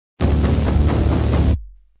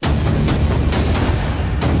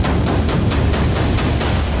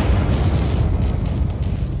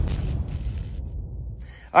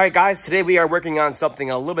All right, guys, today we are working on something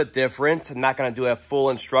a little bit different. I'm not going to do a full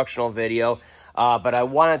instructional video, but I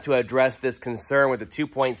wanted to address this concern with the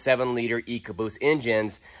 2.7 liter Ecoboost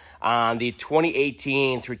engines on the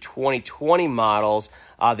 2018 through 2020 models.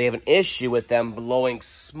 They have an issue with them blowing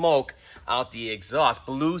smoke out the exhaust,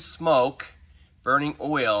 blue smoke, burning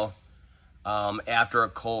oil after a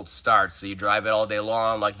cold start. So you drive it all day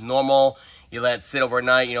long like normal. You let it sit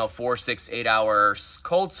overnight, 4, 6, 8 hours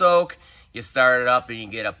cold soak. You start it up and you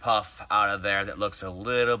get a puff out of there that looks a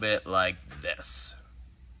little bit like this.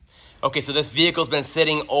 Okay, so this vehicle's been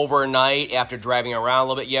sitting overnight after driving around a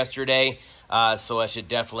little bit yesterday, so it should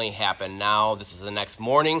definitely happen now. This is the next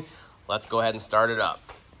morning. Let's go ahead and start it up.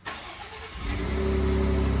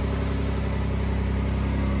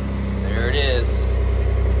 There it is.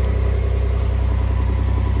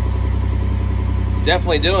 It's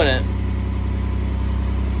definitely doing it.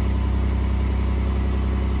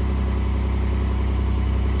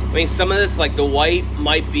 I mean, some of this, like the white,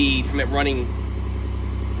 might be from it running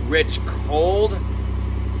rich cold,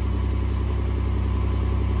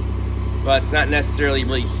 but it's not necessarily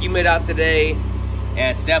really humid out today, and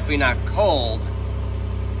it's definitely not cold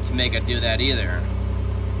to make it do that either.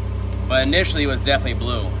 But initially it was definitely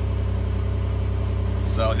blue.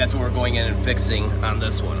 So that's what we're going in and fixing on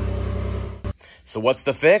this one. So what's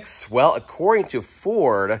the fix? Well, according to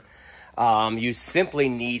Ford, you simply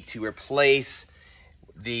need to replace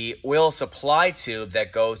the oil supply tube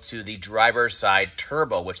that goes to the driver's side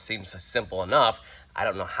turbo, which seems simple enough. I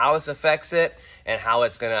don't know how this affects it and how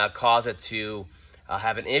it's going to cause it to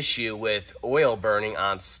have an issue with oil burning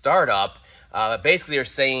on startup. But basically, they're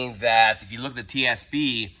saying that if you look at the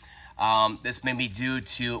TSB, this may be due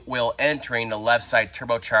to oil entering the left side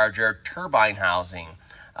turbocharger turbine housing,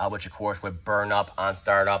 which of course would burn up on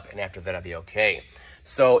startup, and after that, it'll be okay.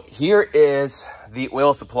 So here is the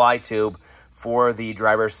oil supply tube for the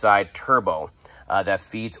driver's side turbo that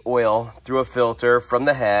feeds oil through a filter from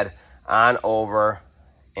the head on over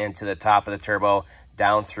into the top of the turbo,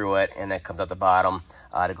 down through it, and then comes out the bottom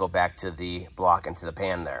to go back to the block into the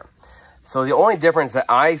pan there. So the only difference that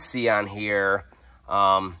I see on here,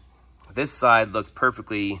 this side looks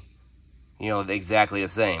perfectly, exactly the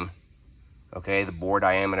same. Okay, the bore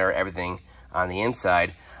diameter, everything on the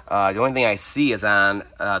inside. The only thing I see is on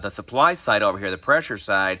the supply side over here, the pressure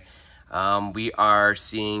side. We are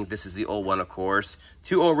seeing, this is the old one, of course,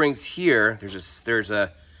 2 O-rings here. There's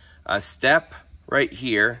a step right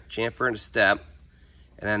here, chamfer and a step,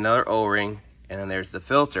 and then another O-ring, and then there's the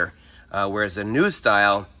filter. Whereas the new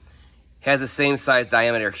style has the same size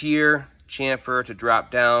diameter here, chamfer to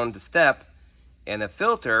drop down the step, and the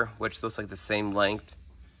filter, which looks like the same length.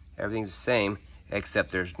 Everything's the same,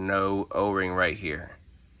 except there's no O-ring right here.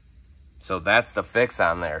 So that's the fix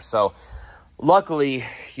on there. So luckily,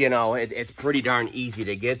 it's pretty darn easy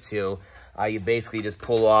to get to. You basically just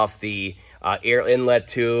pull off the air inlet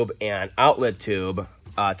tube and outlet tube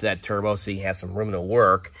to that turbo so you have some room to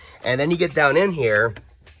work. And then you get down in here,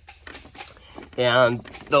 and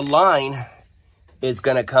the line is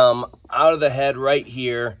going to come out of the head right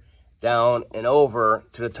here, down and over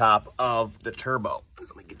to the top of the turbo.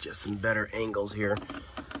 Let me get you some better angles here.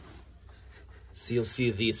 So you'll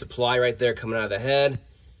see the supply right there coming out of the head.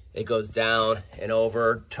 It goes down and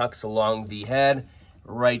over, tucks along the head,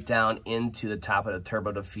 right down into the top of the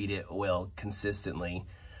turbo to feed it oil consistently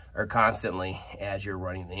or constantly as you're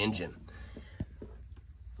running the engine.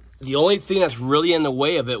 The only thing that's really in the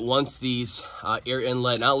way of it, once these air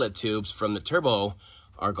inlet and outlet tubes from the turbo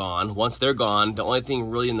are gone, once they're gone, the only thing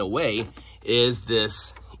really in the way is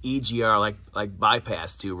this EGR like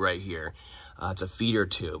bypass tube right here. It's a feeder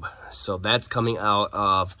tube. So that's coming out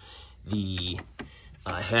of the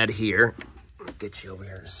head here. I'll get you over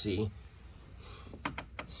here to see.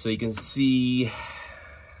 So you can see,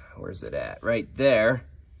 where's it at? Right there.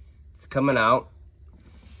 It's coming out,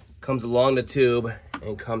 comes along the tube,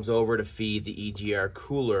 and comes over to feed the EGR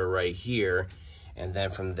cooler right here. And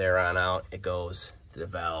then from there on out, it goes to the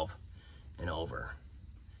valve and over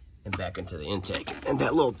and back into the intake. And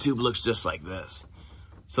that little tube looks just like this.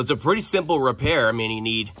 So it's a pretty simple repair. I mean, you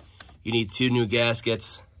need 2 new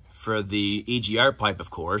gaskets for the EGR pipe,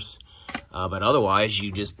 of course, but otherwise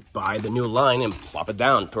you just buy the new line and plop it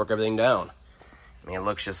down, torque everything down. I mean, it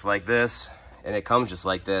looks just like this, and it comes just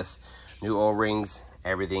like this. New O-rings,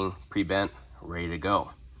 everything pre-bent, ready to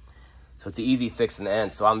go. So it's an easy fix in the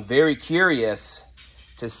end. So I'm very curious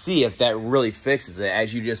to see if that really fixes it.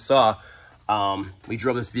 As you just saw, we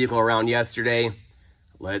drove this vehicle around yesterday,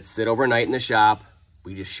 let it sit overnight in the shop.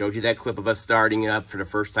 We just showed you that clip of us starting it up for the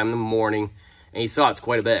first time in the morning. And you saw it's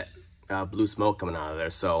quite a bit. Blue smoke coming out of there.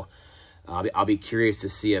 So I'll be curious to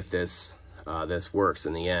see if this this works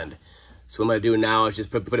in the end. So what I'm going to do now is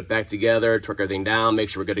just put it back together, torque everything down, make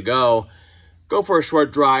sure we're good to go. Go for a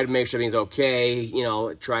short drive, make sure everything's okay. You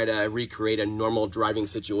know, try to recreate a normal driving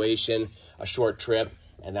situation, a short trip,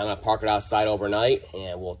 and then I'm going to park it outside overnight,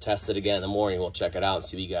 and we'll test it again in the morning. We'll check it out and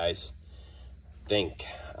see what you guys think.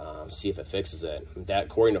 See if it fixes it. That,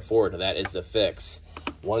 according to Ford, that is the fix.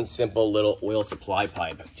 One simple little oil supply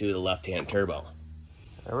pipe to the left-hand turbo.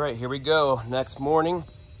 All right, here we go. Next morning,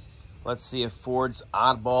 let's see if Ford's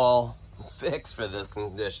oddball fix for this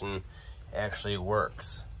condition actually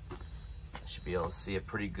works. I should be able to see it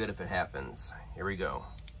pretty good if it happens. Here we go.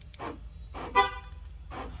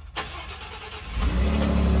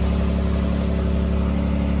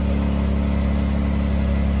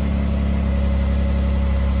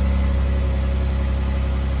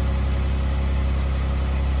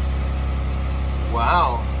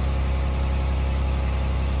 Wow.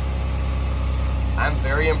 I'm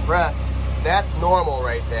very impressed. That's normal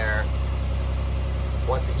right there.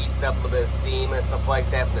 Once it heats up a little bit of steam and stuff like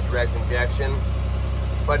that from the direct injection.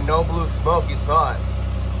 But no blue smoke, you saw it.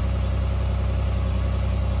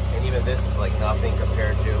 And even this is like nothing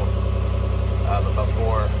compared to the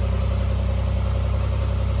before.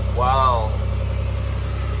 Wow.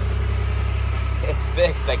 It's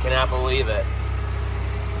fixed, I cannot believe it.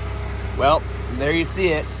 Well, there you see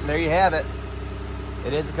it. There you have it.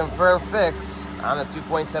 It is a confirmed fix on the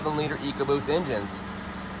 2.7 liter Ecoboost engines.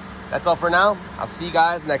 That's all for now. I'll see you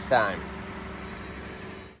guys next time.